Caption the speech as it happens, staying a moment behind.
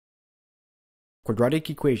Quadratic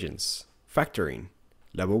equations, factoring,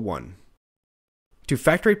 level 1. To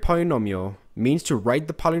factor a polynomial means to write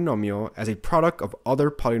the polynomial as a product of other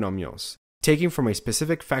polynomials, taken from a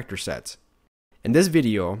specific factor set. In this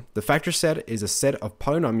video, the factor set is a set of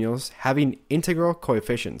polynomials having integral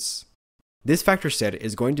coefficients. This factor set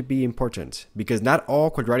is going to be important because not all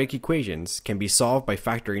quadratic equations can be solved by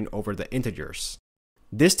factoring over the integers.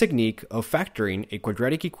 This technique of factoring a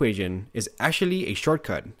quadratic equation is actually a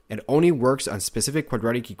shortcut and only works on specific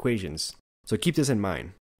quadratic equations, so keep this in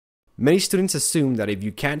mind. Many students assume that if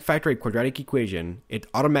you can't factor a quadratic equation, it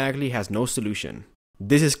automatically has no solution.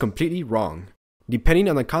 This is completely wrong. Depending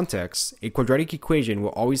on the context, a quadratic equation will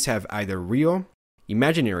always have either real,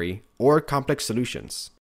 imaginary, or complex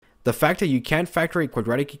solutions. The fact that you can't factor a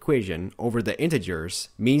quadratic equation over the integers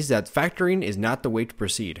means that factoring is not the way to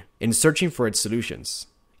proceed in searching for its solutions,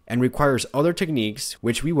 and requires other techniques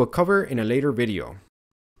which we will cover in a later video.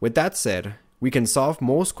 With that said, we can solve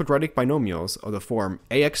most quadratic binomials of the form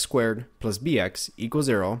ax squared plus bx equals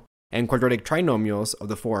 0 and quadratic trinomials of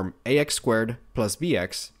the form ax squared plus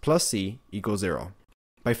bx plus c equals 0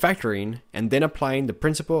 by factoring and then applying the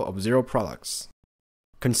principle of zero products.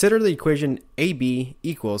 Consider the equation AB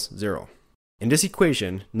equals 0. In this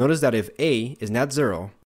equation, notice that if A is not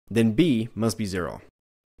 0, then B must be 0.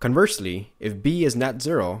 Conversely, if B is not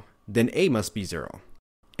 0, then A must be 0.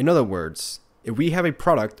 In other words, if we have a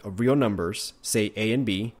product of real numbers, say A and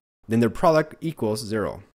B, then their product equals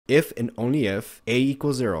 0, if and only if A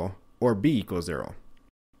equals 0 or B equals 0.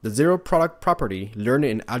 The zero product property learned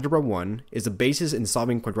in Algebra 1 is the basis in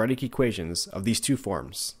solving quadratic equations of these two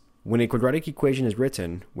forms. When a quadratic equation is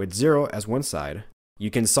written with 0 as one side,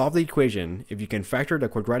 you can solve the equation if you can factor the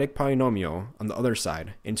quadratic polynomial on the other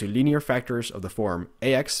side into linear factors of the form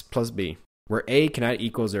ax plus b, where a cannot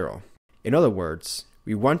equal 0. In other words,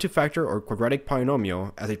 we want to factor our quadratic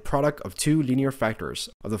polynomial as a product of two linear factors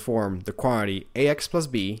of the form the quantity ax plus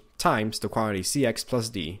b times the quantity cx plus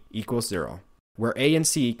d equals 0, where a and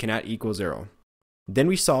c cannot equal 0. Then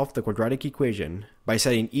we solve the quadratic equation by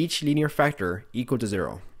setting each linear factor equal to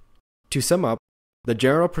 0. To sum up, the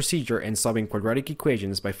general procedure in solving quadratic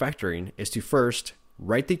equations by factoring is to first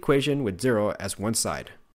write the equation with 0 as one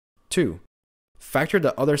side, 2. Factor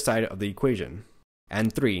the other side of the equation,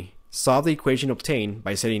 and 3. Solve the equation obtained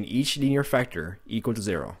by setting each linear factor equal to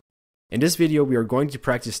 0. In this video, we are going to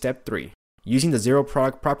practice step 3, using the zero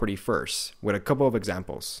product property first, with a couple of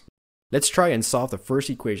examples. Let's try and solve the first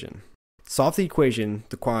equation. Solve the equation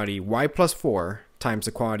the quantity y plus 4 times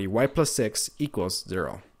the quantity y plus 6 equals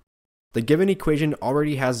 0. The given equation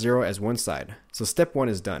already has 0 as one side, so step 1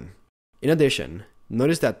 is done. In addition,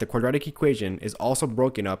 notice that the quadratic equation is also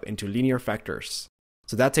broken up into linear factors,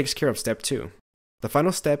 so that takes care of step 2. The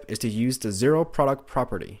final step is to use the zero product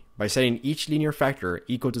property by setting each linear factor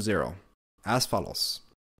equal to 0, as follows.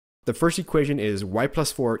 The first equation is y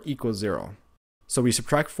plus 4 equals 0, so we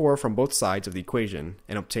subtract 4 from both sides of the equation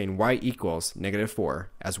and obtain y equals negative 4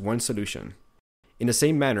 as one solution. In the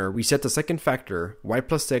same manner, we set the second factor, y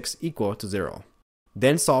plus 6, equal to 0.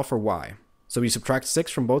 Then solve for y. So we subtract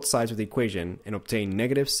 6 from both sides of the equation and obtain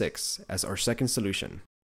negative 6 as our second solution.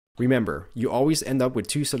 Remember, you always end up with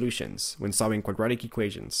two solutions when solving quadratic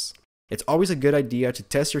equations. It's always a good idea to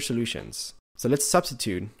test your solutions. So let's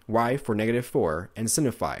substitute y for negative 4 and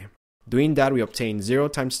simplify. Doing that, we obtain 0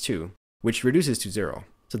 times 2, which reduces to 0.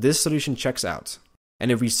 So this solution checks out.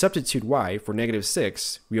 And if we substitute y for negative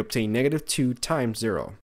 6, we obtain negative 2 times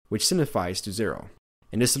 0, which simplifies to 0.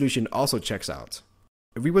 And this solution also checks out.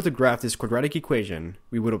 If we were to graph this quadratic equation,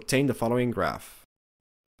 we would obtain the following graph.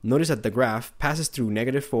 Notice that the graph passes through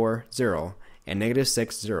negative 4, 0, and negative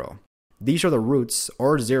 6, 0. These are the roots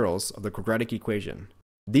or zeros of the quadratic equation.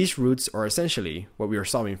 These roots are essentially what we are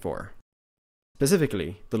solving for.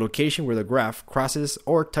 Specifically, the location where the graph crosses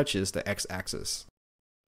or touches the x-axis.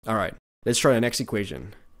 Alright. Let's try the next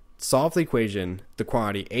equation. Solve the equation the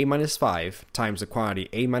quantity a minus 5 times the quantity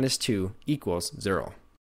a minus 2 equals 0.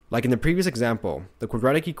 Like in the previous example, the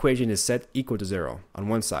quadratic equation is set equal to 0 on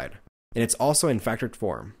one side, and it's also in factored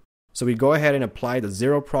form. So we go ahead and apply the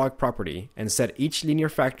zero product property and set each linear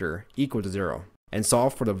factor equal to 0, and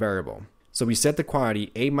solve for the variable. So we set the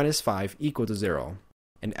quantity a minus 5 equal to 0,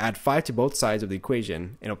 and add 5 to both sides of the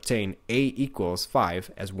equation and obtain a equals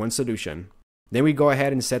 5 as one solution. Then we go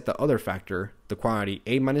ahead and set the other factor, the quantity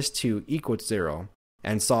a minus 2 equal to 0,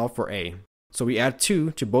 and solve for a. So we add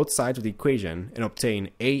 2 to both sides of the equation and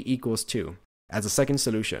obtain a equals 2 as the second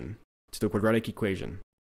solution to the quadratic equation.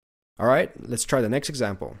 Alright, let's try the next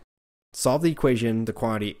example. Solve the equation the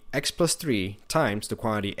quantity x plus 3 times the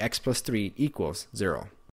quantity x plus 3 equals 0.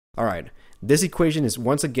 Alright, this equation is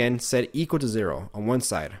once again set equal to 0 on one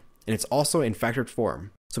side, and it's also in factored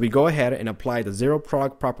form. So we go ahead and apply the zero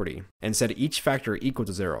product property and set each factor equal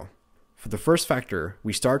to 0. For the first factor,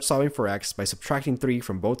 we start solving for x by subtracting 3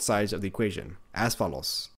 from both sides of the equation, as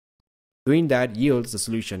follows. Doing that yields the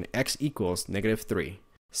solution x equals -3.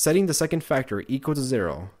 Setting the second factor equal to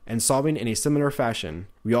 0 and solving in a similar fashion,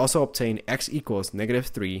 we also obtain x equals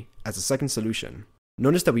 -3 as the second solution.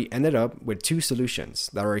 Notice that we ended up with two solutions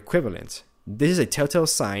that are equivalent. This is a telltale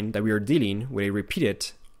sign that we are dealing with a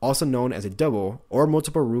repeated, also known as a double or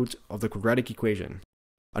multiple root of the quadratic equation.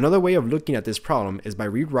 Another way of looking at this problem is by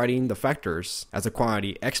rewriting the factors as the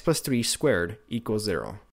quantity x plus 3 squared equals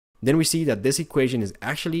 0. Then we see that this equation is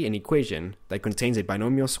actually an equation that contains a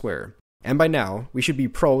binomial square. And by now, we should be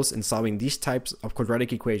pros in solving these types of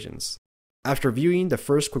quadratic equations. After viewing the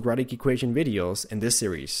first quadratic equation videos in this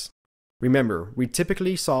series, remember, we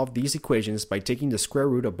typically solve these equations by taking the square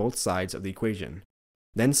root of both sides of the equation,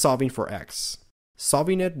 then solving for x.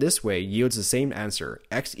 Solving it this way yields the same answer,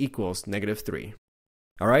 x equals -3.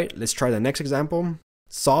 Alright, let's try the next example.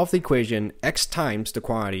 Solve the equation x times the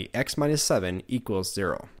quantity x minus 7 equals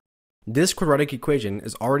 0. This quadratic equation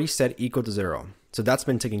is already set equal to 0, so that's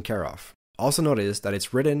been taken care of. Also notice that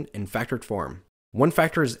it's written in factored form. One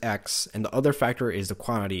factor is x, and the other factor is the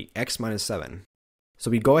quantity x minus 7.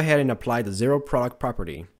 So we go ahead and apply the zero product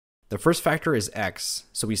property. The first factor is x,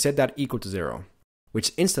 so we set that equal to 0,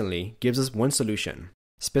 which instantly gives us one solution,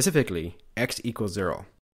 specifically x equals 0.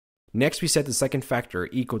 Next we set the second factor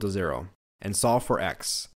equal to 0, and solve for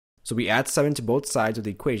x. So we add 7 to both sides of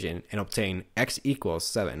the equation and obtain x equals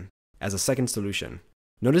 7 as a second solution.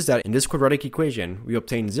 Notice that in this quadratic equation, we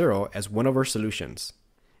obtain 0 as one of our solutions.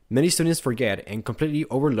 Many students forget and completely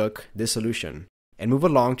overlook this solution and move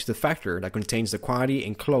along to the factor that contains the quantity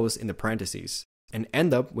enclosed in the parentheses and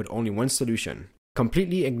end up with only one solution,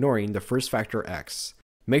 completely ignoring the first factor x.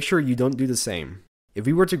 Make sure you don't do the same. If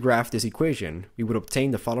we were to graph this equation, we would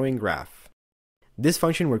obtain the following graph. This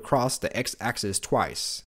function would cross the x-axis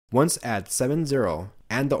twice, once at 7, 0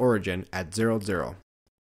 and the origin at 0, 0.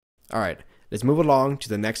 Alright, let's move along to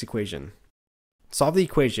the next equation. Solve the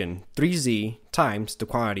equation 3z times the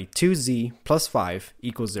quantity 2z plus 5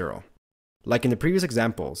 equals 0. Like in the previous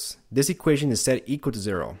examples, this equation is set equal to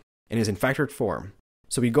 0 and is in factored form.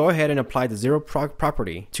 So we go ahead and apply the zero product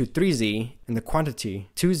property to 3z and the quantity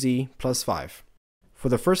 2z plus 5. For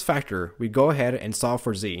the first factor, we go ahead and solve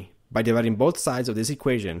for z by dividing both sides of this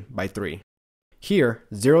equation by 3. Here,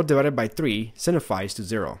 0 divided by 3 signifies to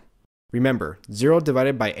 0. Remember, 0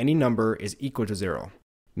 divided by any number is equal to 0.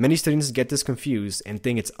 Many students get this confused and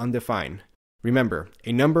think it's undefined. Remember,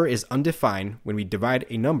 a number is undefined when we divide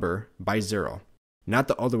a number by 0, not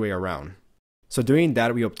the other way around. So doing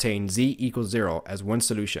that, we obtain z equals 0 as one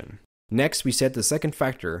solution. Next, we set the second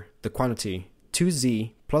factor, the quantity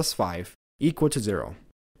 2z plus 5, equal to 0.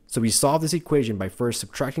 So we solve this equation by first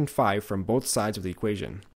subtracting 5 from both sides of the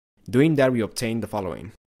equation. Doing that, we obtain the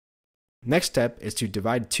following. Next step is to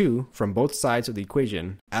divide 2 from both sides of the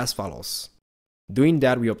equation as follows. Doing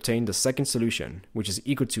that, we obtain the second solution, which is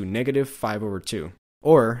equal to -5/2,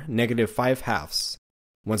 or -5 halves.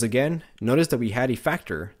 Once again, notice that we had a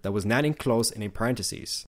factor that was not enclosed in a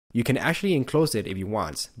parentheses. You can actually enclose it if you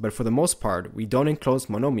want, but for the most part, we don't enclose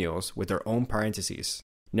monomials with their own parentheses.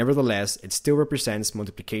 Nevertheless, it still represents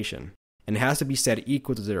multiplication, and has to be set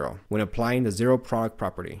equal to 0 when applying the zero product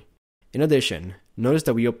property. In addition, notice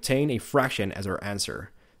that we obtain a fraction as our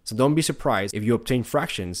answer, so don't be surprised if you obtain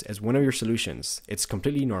fractions as one of your solutions. It's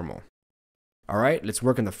completely normal. Alright, let's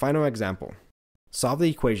work on the final example. Solve the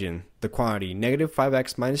equation, the quantity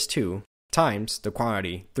 -5x minus 2 times the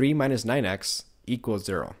quantity 3 minus 9x equals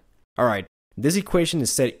 0. Alright, this equation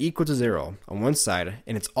is set equal to 0 on one side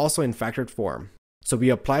and it's also in factored form. So we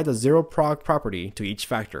apply the zero product property to each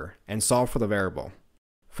factor and solve for the variable.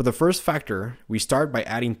 For the first factor, we start by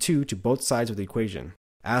adding 2 to both sides of the equation,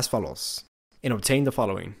 as follows, and obtain the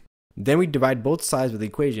following. Then we divide both sides of the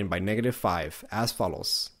equation by -5, as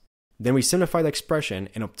follows. Then we simplify the expression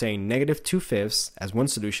and obtain -2/5 as one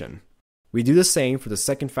solution. We do the same for the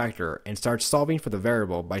second factor and start solving for the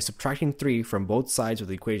variable by subtracting 3 from both sides of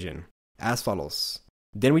the equation, as follows.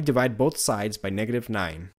 Then we divide both sides by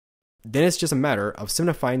 -9. Then it's just a matter of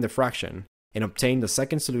simplifying the fraction and obtain the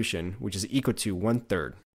second solution, which is equal to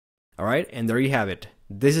 1/3. Alright, and there you have it.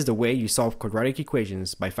 This is the way you solve quadratic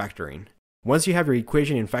equations by factoring. Once you have your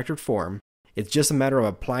equation in factored form, it's just a matter of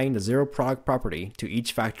applying the zero product property to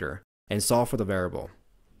each factor and solve for the variable.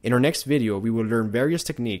 In our next video, we will learn various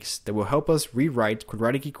techniques that will help us rewrite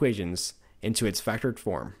quadratic equations into its factored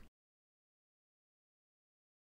form.